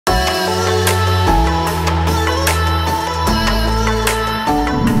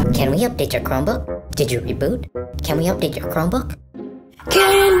we update your Chromebook? Did you reboot? Can we update your Chromebook?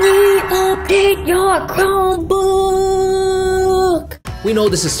 Can we update your Chromebook? We know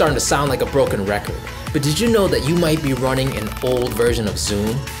this is starting to sound like a broken record, but did you know that you might be running an old version of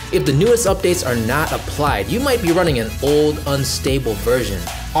Zoom? If the newest updates are not applied, you might be running an old, unstable version.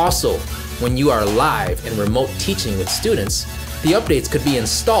 Also, when you are live and remote teaching with students, the updates could be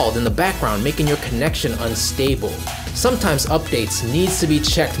installed in the background, making your connection unstable. Sometimes updates needs to be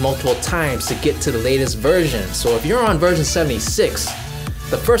checked multiple times to get to the latest version. So if you're on version 76,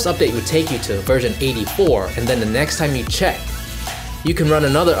 the first update would take you to version 84, and then the next time you check, you can run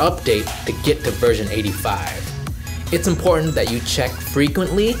another update to get to version 85. It's important that you check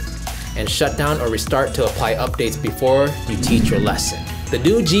frequently and shut down or restart to apply updates before you teach your lesson. The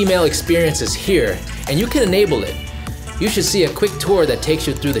new Gmail experience is here, and you can enable it. You should see a quick tour that takes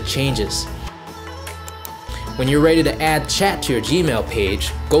you through the changes. When you're ready to add chat to your Gmail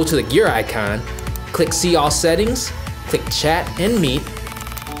page, go to the gear icon, click See All Settings, click Chat and Meet,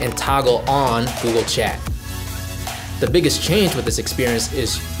 and toggle on Google Chat. The biggest change with this experience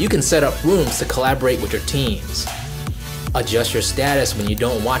is you can set up rooms to collaborate with your teams. Adjust your status when you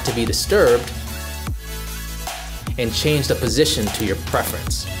don't want to be disturbed, and change the position to your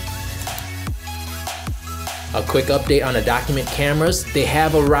preference. A quick update on the document cameras. They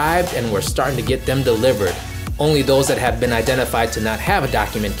have arrived and we're starting to get them delivered. Only those that have been identified to not have a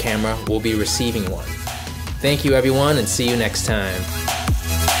document camera will be receiving one. Thank you everyone, and see you next time.